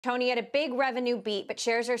Tony had a big revenue beat, but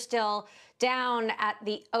shares are still down at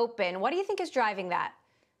the open. What do you think is driving that?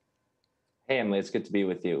 Hey, Emily, it's good to be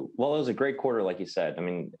with you. Well, it was a great quarter, like you said. I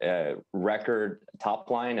mean, record top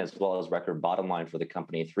line as well as record bottom line for the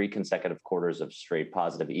company, 3 consecutive quarters of straight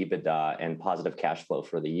positive EBITDA and positive cash flow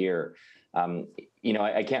for the year.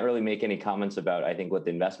 I can't really make any comments about, I think, what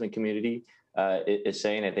the investment community is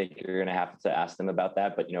saying. I think you're going to have to ask them about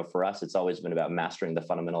that. But, for us, it's always been about mastering the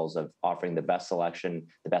fundamentals of offering the best selection,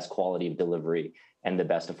 the best quality of delivery, and the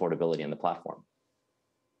best affordability on the platform.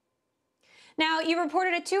 Now, you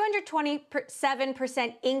reported a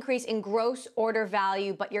 227% increase in gross order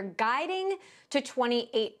value, but you're guiding to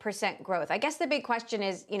 28% growth. I guess the big question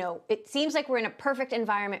is, it seems like we're in a perfect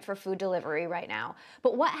environment for food delivery right now.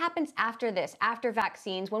 But what happens after this, after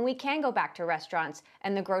vaccines, when we can go back to restaurants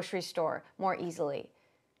and the grocery store more easily?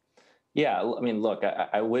 Yeah, I mean, look,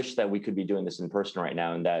 I wish that we could be doing this in person right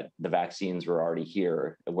now and that the vaccines were already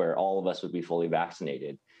here, where all of us would be fully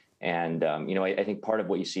vaccinated. And, I think part of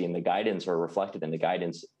what you see in the guidance or reflected in the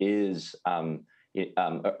guidance is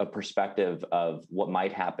a perspective of what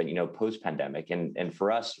might happen, post-pandemic. And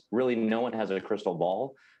for us, really, no one has a crystal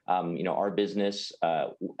ball. Our business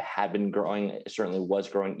had been growing, certainly was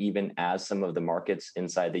growing, even as some of the markets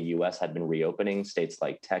inside the U.S. had been reopening. States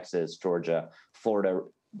like Texas, Georgia, Florida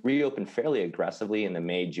reopened fairly aggressively in the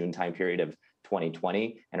May-June time period of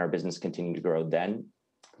 2020, and our business continued to grow then.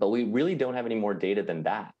 But we really don't have any more data than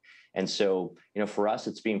that. And so, for us,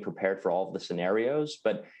 it's being prepared for all of the scenarios.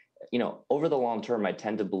 But, over the long term, I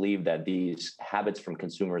tend to believe that these habits from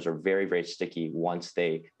consumers are very, very sticky once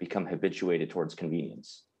they become habituated towards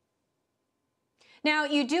convenience. Now,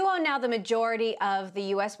 you do own now the majority of the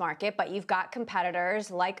U.S. market, but you've got competitors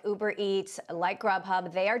like Uber Eats, like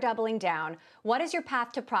Grubhub. They are doubling down. What is your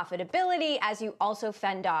path to profitability as you also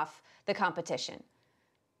fend off the competition?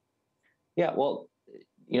 Yeah, well,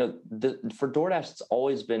 for DoorDash, it's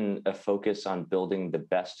always been a focus on building the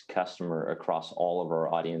best customer across all of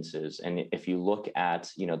our audiences. And if you look at,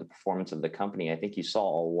 the performance of the company, I think you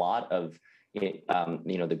saw a lot of,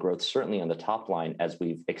 the growth certainly on the top line as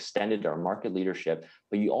we've extended our market leadership.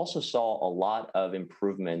 But you also saw a lot of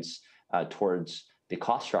improvements towards the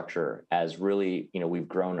cost structure as really, we've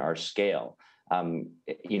grown our scale.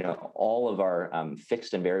 All of our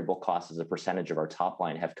fixed and variable costs as a percentage of our top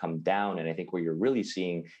line have come down. And I think what you're really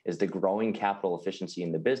seeing is the growing capital efficiency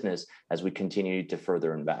in the business as we continue to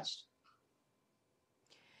further invest.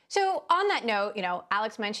 So on that note,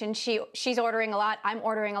 Alex mentioned she's ordering a lot. I'm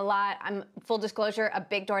ordering a lot. I'm, full disclosure, a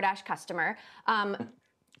big DoorDash customer.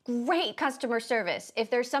 Great customer service. If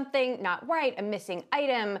there's something not right, a missing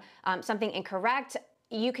item, something incorrect,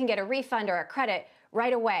 you can get a refund or a credit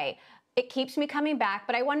right away. It keeps me coming back,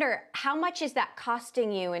 but I wonder, how much is that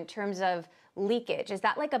costing you in terms of leakage? Is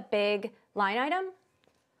that like a big line item?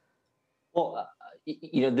 Well,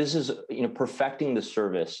 this is, perfecting the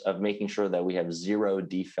service of making sure that we have zero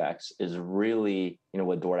defects is really,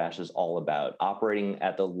 what DoorDash is all about. Operating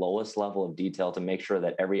at the lowest level of detail to make sure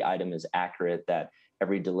that every item is accurate, that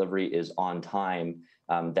every delivery is on time,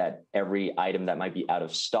 that every item that might be out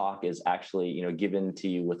of stock is actually, given to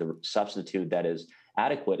you with a substitute that is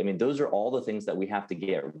adequate. I mean, those are all the things that we have to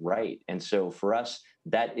get right. And so for us,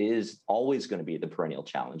 that is always going to be the perennial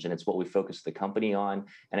challenge. And it's what we focus the company on.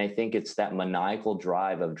 And I think it's that maniacal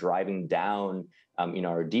drive of driving down,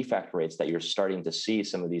 our defect rates that you're starting to see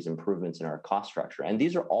some of these improvements in our cost structure. And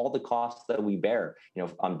these are all the costs that we bear,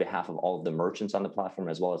 on behalf of all of the merchants on the platform,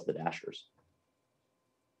 as well as the Dashers.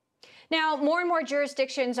 Now, more and more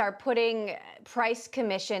jurisdictions are putting price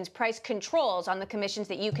controls on the commissions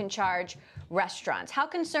that you can charge restaurants. How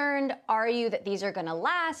concerned are you that these are going to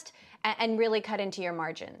last and really cut into your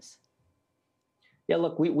margins? Yeah,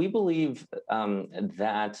 look, we believe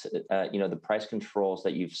that the price controls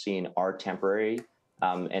that you've seen are temporary.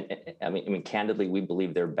 And I mean, candidly, we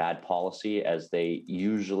believe they're bad policy, as they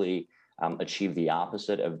usually achieve the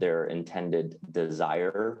opposite of their intended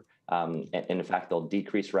desire. And in fact, they'll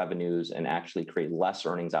decrease revenues and actually create less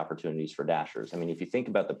earnings opportunities for Dashers. I mean, if you think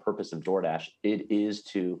about the purpose of DoorDash, it is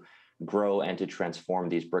to grow and to transform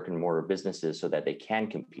these brick and mortar businesses so that they can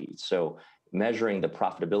compete. So measuring the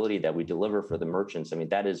profitability that we deliver for the merchants, I mean,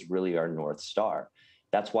 that is really our North Star.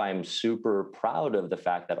 That's why I'm super proud of the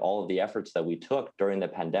fact that all of the efforts that we took during the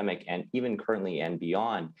pandemic and even currently and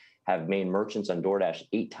beyond have made merchants on DoorDash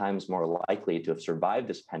 8 times more likely to have survived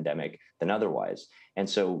this pandemic than otherwise. And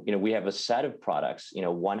so, we have a set of products,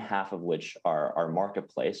 one half of which are our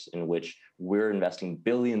marketplace, in which we're investing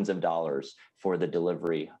billions of dollars for the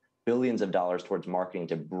delivery, billions of dollars towards marketing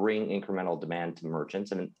to bring incremental demand to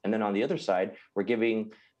merchants. And then on the other side, we're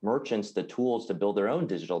giving merchants the tools to build their own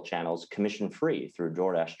digital channels commission-free through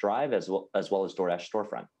DoorDash Drive as well as DoorDash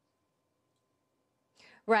Storefront.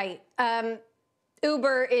 Right.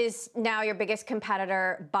 Uber is now your biggest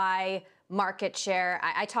competitor by market share.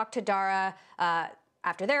 I talked to Dara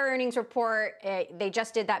after their earnings report. They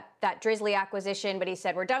just did that Drizzly acquisition, but he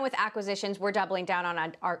said, we're done with acquisitions. We're doubling down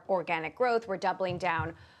on our organic growth. We're doubling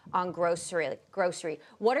down on grocery.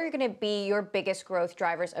 What are going to be your biggest growth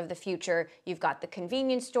drivers of the future? You've got the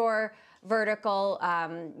convenience store vertical,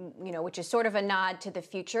 which is sort of a nod to the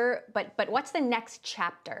future. But what's the next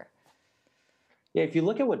chapter? Yeah, if you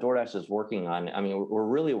look at what DoorDash is working on, I mean, we're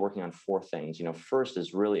really working on four things. First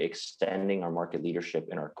is really extending our market leadership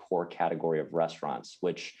in our core category of restaurants,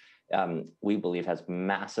 which we believe has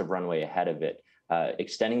massive runway ahead of it.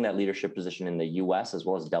 Extending that leadership position in the US, as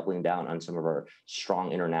well as doubling down on some of our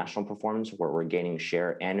strong international performance where we're gaining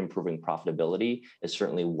share and improving profitability is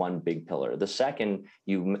certainly one big pillar. The second,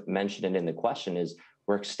 you mentioned it in the question, is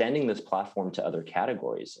we're extending this platform to other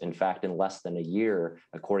categories. In fact, in less than a year,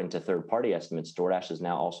 according to third-party estimates, DoorDash is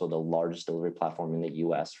now also the largest delivery platform in the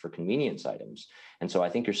US for convenience items. And so I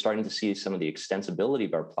think you're starting to see some of the extensibility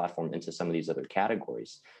of our platform into some of these other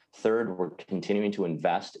categories. Third, we're continuing to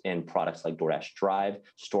invest in products like DoorDash Drive,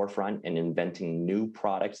 Storefront, and inventing new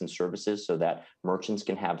products and services so that merchants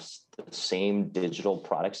can have the same digital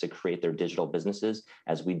products to create their digital businesses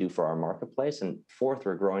as we do for our marketplace. And fourth,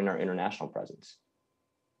 we're growing our international presence.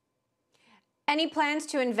 Any plans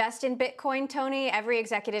to invest in Bitcoin, Tony? Every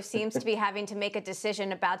executive seems to be having to make a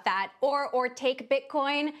decision about that, or take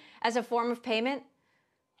Bitcoin as a form of payment.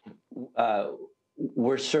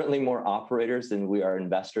 We're certainly more operators than we are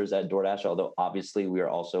investors at DoorDash, although obviously we are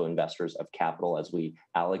also investors of capital as we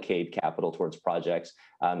allocate capital towards projects.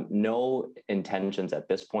 No intentions at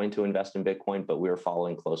this point to invest in Bitcoin, but we're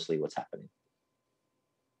following closely what's happening.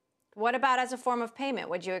 What about as a form of payment?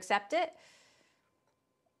 Would you accept it?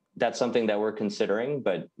 That's something that we're considering,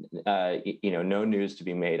 but no news to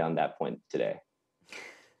be made on that point today.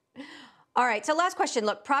 All right. So last question.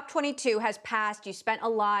 Look, Prop 22 has passed. You spent a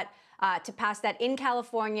lot to pass that in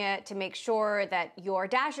California to make sure that your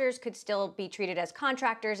Dashers could still be treated as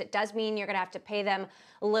contractors. It does mean you're going to have to pay them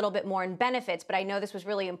a little bit more in benefits, but I know this was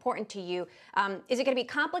really important to you. Is it going to be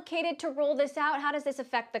complicated to roll this out? How does this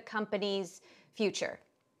affect the company's future?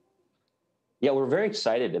 Yeah, we're very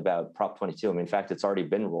excited about Prop 22. I mean, in fact, it's already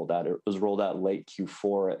been rolled out. It was rolled out late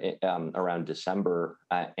Q4 around December,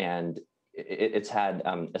 and it's had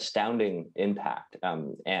astounding impact.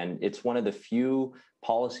 And it's one of the few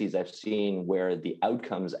policies I've seen where the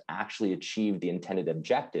outcomes actually achieve the intended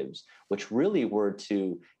objectives, which really were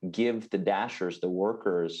to give the Dashers, the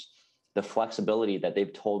workers, the flexibility that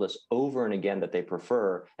they've told us over and again that they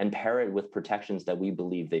prefer, and pair it with protections that we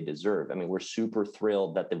believe they deserve. I mean, we're super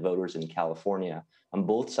thrilled that the voters in California on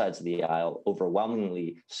both sides of the aisle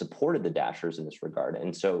overwhelmingly supported the Dashers in this regard.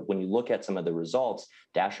 And so when you look at some of the results,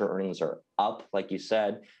 Dasher earnings are up, like you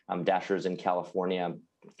said. Dashers in California,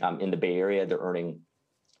 in the Bay Area, they're earning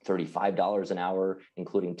 $35 an hour,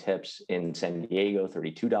 including tips. In San Diego,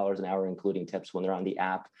 $32 an hour, including tips when they're on the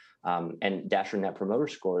app. And Dasher net promoter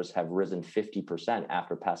scores have risen 50%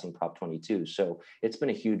 after passing Prop 22. So it's been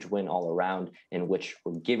a huge win all around, in which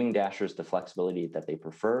we're giving Dashers the flexibility that they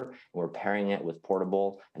prefer, and we're pairing it with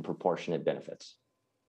portable and proportionate benefits.